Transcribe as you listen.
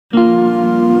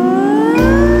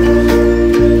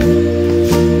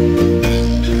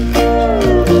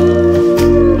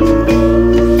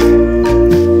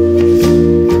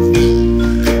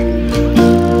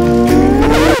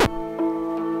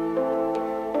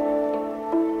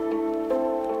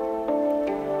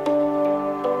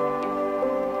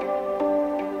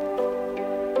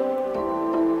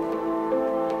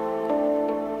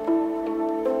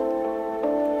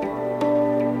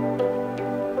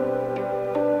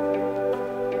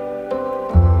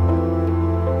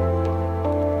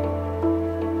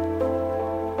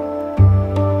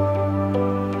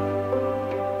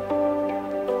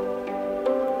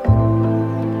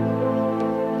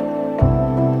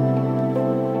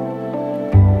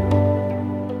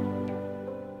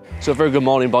So a very good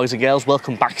morning, boys and girls.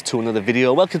 Welcome back to another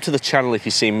video. Welcome to the channel if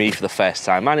you're seeing me for the first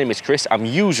time. My name is Chris. I'm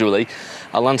usually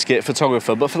a landscape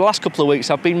photographer, but for the last couple of weeks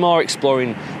I've been more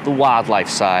exploring the wildlife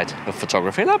side of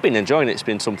photography, and I've been enjoying it. It's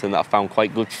been something that I found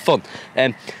quite good fun.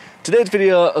 Today's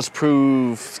video has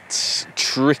proved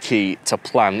tricky to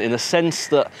plan in the sense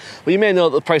that, well, you may know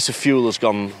that the price of fuel has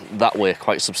gone that way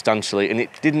quite substantially, and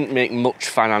it didn't make much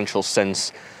financial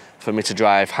sense for me to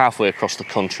drive halfway across the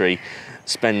country,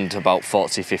 spend about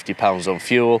 £40–50 on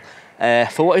fuel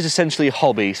for what is essentially a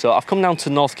hobby. So I've come down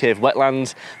to North Cave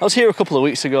Wetlands. I was here a couple of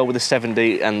weeks ago with the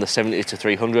 7D and the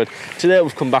 70–300. Today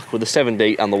we've come back with the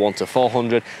 7D and the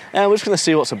 1–400, and we're just going to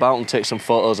see what's about and take some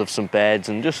photos of some birds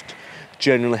and just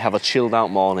generally have a chilled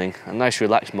out morning, a nice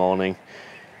relaxed morning.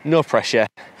 No pressure,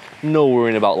 no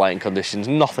worrying about lighting conditions,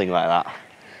 nothing like that.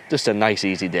 Just a nice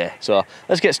easy day. So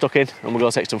let's get stuck in and we'll go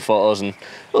take some photos and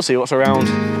we'll see what's around.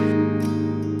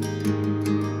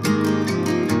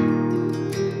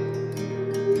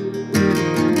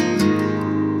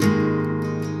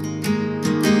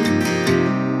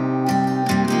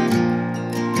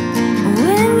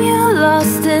 When you're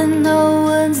lost and no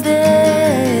one's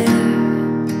there,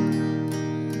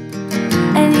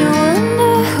 and you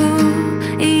wonder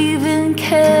who even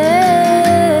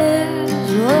cares,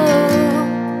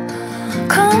 oh,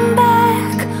 come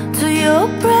back to your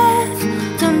breath,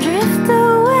 don't drift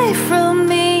away from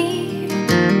me.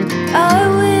 I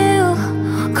will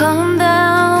come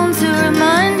down to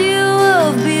remind you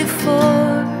of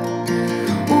before.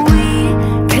 We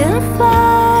can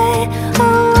fly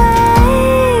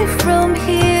away from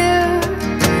here,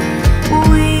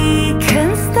 we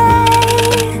can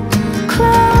stay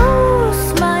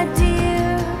close, my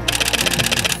dear.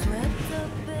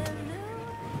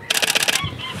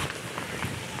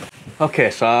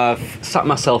 Okay, so I've sat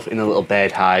myself in a little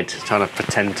bird hide, trying to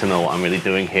pretend to know what I'm really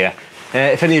doing here.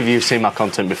 If any of you have seen my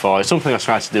content before, it's something I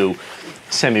try to do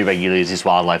semi-regularly, is this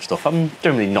wildlife stuff. I'm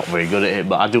generally not very good at it,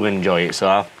 but I do enjoy it. So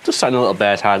I've just sat in a little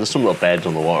bird hide. There's some little birds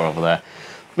on the water over there.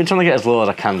 I've been trying to get as low as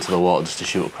I can to the water just to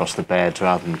shoot across the birds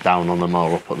rather than down on them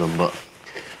or up at them, but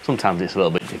sometimes it's a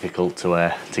little bit difficult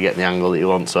to get the angle that you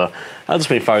want. So I've just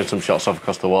been firing some shots off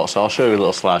across the water, so I'll show you a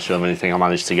little slideshow of anything I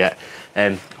managed to get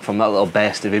from that little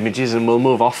burst of images, and we'll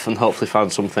move off and hopefully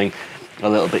find something a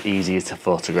little bit easier to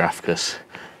photograph, because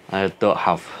I don't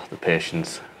have the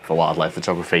patience for wildlife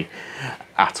photography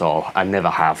at all. I never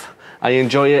have. I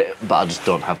enjoy it, but I just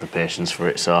don't have the patience for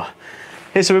it. So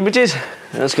here's some images,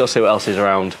 and let's go see what else is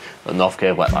around at North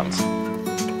Cave Wetlands.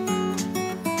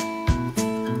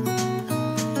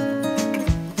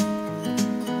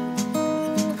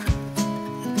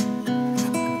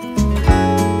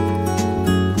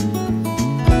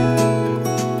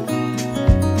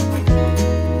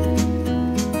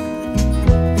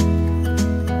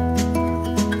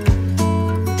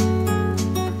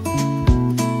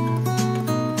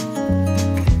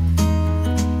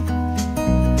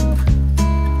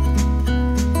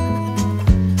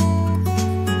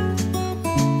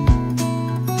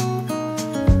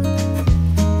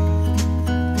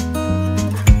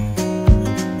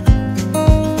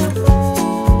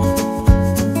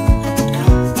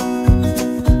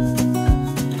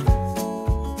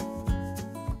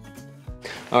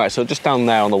 Alright, so just down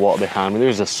there on the water behind me, there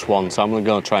is a swan, so I'm going to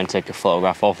go and try and take a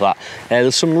photograph of that.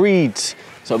 There's some reeds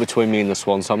sort of between me and the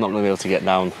swan, so I'm not going to be able to get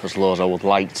down as low as I would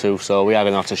like to, so we are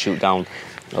going to have to shoot down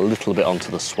a little bit onto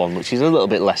the swan, which is a little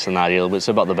bit less than ideal, but it's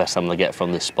about the best I'm going to get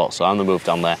from this spot. So I'm going to move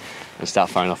down there and start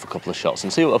firing off a couple of shots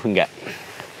and see what I can get.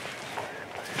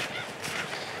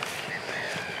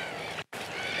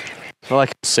 So like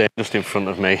I say, just in front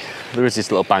of me, there is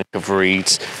this little bank of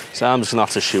reeds, so I'm just going to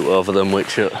have to shoot over them,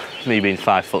 which at me being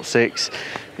 5'6",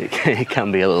 it can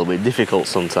be a little bit difficult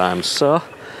sometimes. So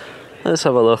let's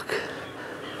have a look.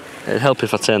 It'd help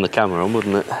if I turn the camera on,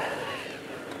 wouldn't it?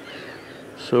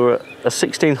 So we're at a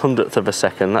 1600th of a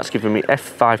second, that's giving me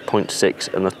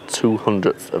f5.6 and a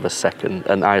 200th of a second,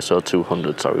 an ISO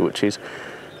 200, sorry, which is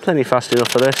plenty fast enough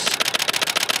for this.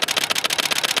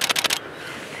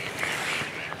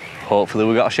 Hopefully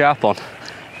we got a sharp one.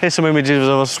 Here's some images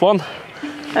of a swan,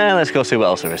 and let's go see what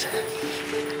else there is.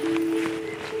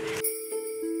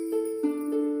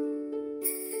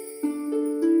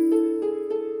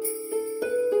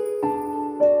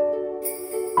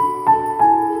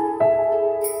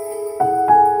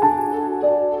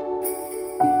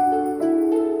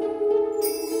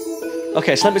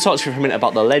 Okay, so let me talk to you for a minute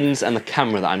about the lens and the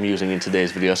camera that I'm using in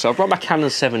today's video. So I've brought my Canon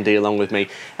 7D along with me,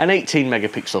 an 18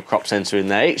 megapixel crop sensor in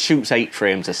there. It shoots 8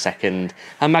 frames a second,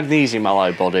 a magnesium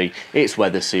alloy body, it's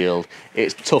weather sealed,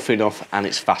 it's tough enough and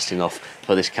it's fast enough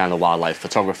for this kind of wildlife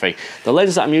photography. The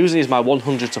lens that I'm using is my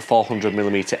 100 to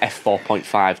 400mm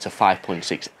f4.5 to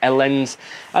 5.6 L lens,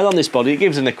 and on this body it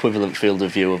gives an equivalent field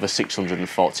of view of a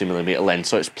 640mm lens,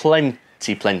 so it's plenty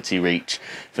reach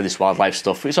for this wildlife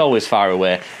stuff. It's always far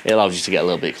away, it allows you to get a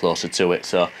little bit closer to it.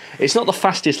 So it's not the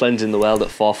fastest lens in the world at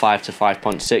 4.5 to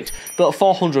 5.6, but at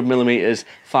 400mm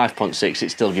 5.6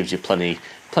 it still gives you plenty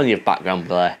of background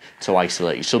there to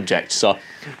isolate your subject. So I'm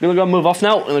gonna go and move off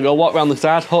now. I'm gonna go walk around the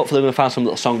side. Hopefully I'm gonna find some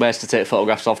little songbirds to take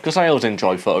photographs of, because I always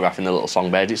enjoy photographing the little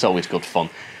songbirds. It's always good fun.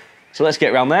 So let's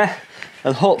get around there,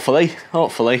 and hopefully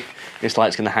this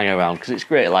light's gonna hang around, because it's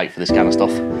great light for this kind of stuff.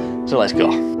 So let's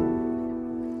go.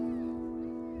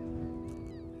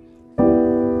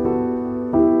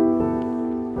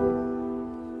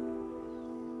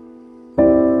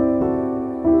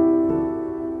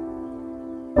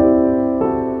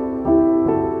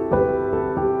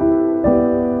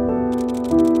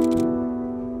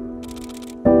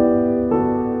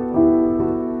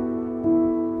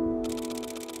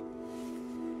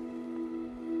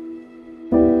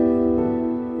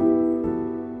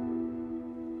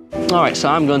 Alright, so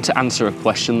I'm going to answer a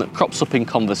question that crops up in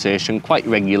conversation quite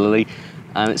regularly,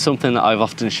 and it's something that I've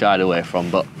often shied away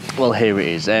from, but, well, here it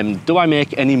is. Do I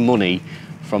make any money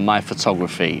from my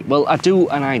photography? Well, I do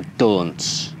and I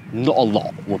don't. Not a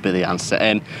lot would be the answer.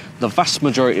 The vast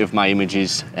majority of my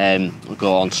images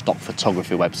go on stock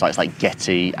photography websites like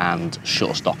Getty and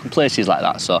Shutterstock and places like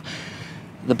that. So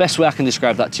the best way I can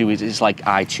describe that to you is it's like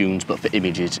iTunes, but for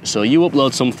images. So you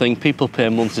upload something, people pay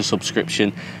a monthly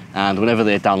subscription, and whenever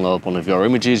they download one of your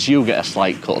images, you get a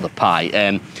slight cut of the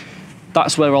pie.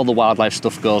 That's where all the wildlife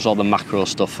stuff goes, all the macro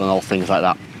stuff and all things like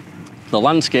that. The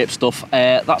landscape stuff,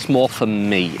 that's more for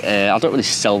me. I don't really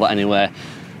sell that anywhere.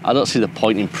 I don't see the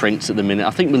point in prints at the minute. I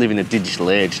think we live in a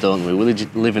digital age, don't we? We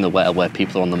live in a world where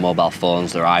people are on the mobile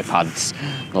phones, their iPads,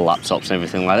 the laptops and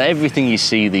everything like that. Everything you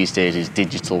see these days is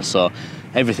digital, so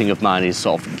everything of mine is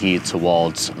sort of geared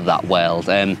towards that world.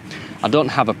 I don't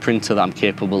have a printer that I'm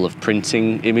capable of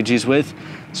printing images with,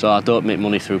 so I don't make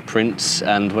money through prints,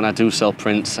 and when I do sell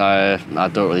prints, I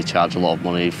don't really charge a lot of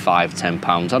money,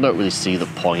 £5–10. I don't really see the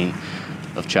point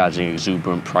of charging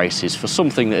exuberant prices for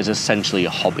something that is essentially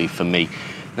a hobby for me.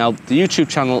 Now, the YouTube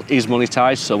channel is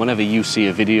monetized, so whenever you see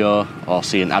a video or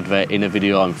see an advert in a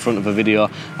video or in front of a video,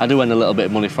 I do earn a little bit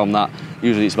of money from that.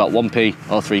 Usually it's about 1p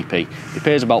or 3p. It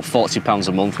pays about £40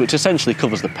 a month, which essentially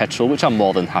covers the petrol, which I'm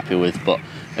more than happy with. But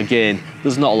again,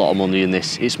 there's not a lot of money in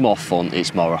this. It's more fun,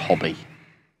 it's more a hobby.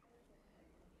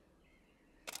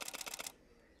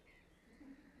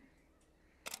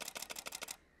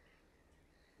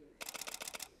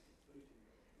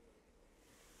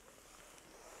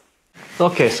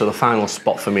 Okay, so the final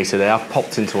spot for me today, I've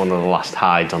popped into one of the last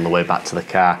hides on the way back to the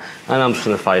car, and I'm just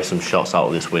going to fire some shots out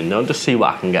of this window and just see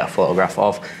what I can get a photograph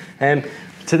of.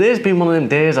 Today's been one of them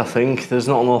days, I think. There's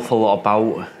not an awful lot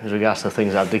about as regards to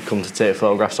things I did come to take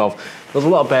photographs of. There's a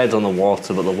lot of birds on the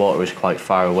water, but the water is quite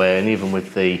far away, and even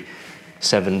with the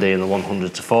 7D and the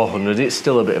 100 to 400, it's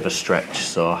still a bit of a stretch.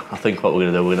 So I think what we're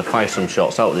going to do, we're going to fire some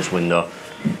shots out of this window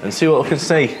and see what we can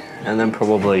see, and then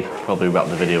probably wrap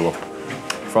the video up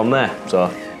from there.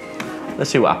 So let's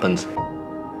see what happens.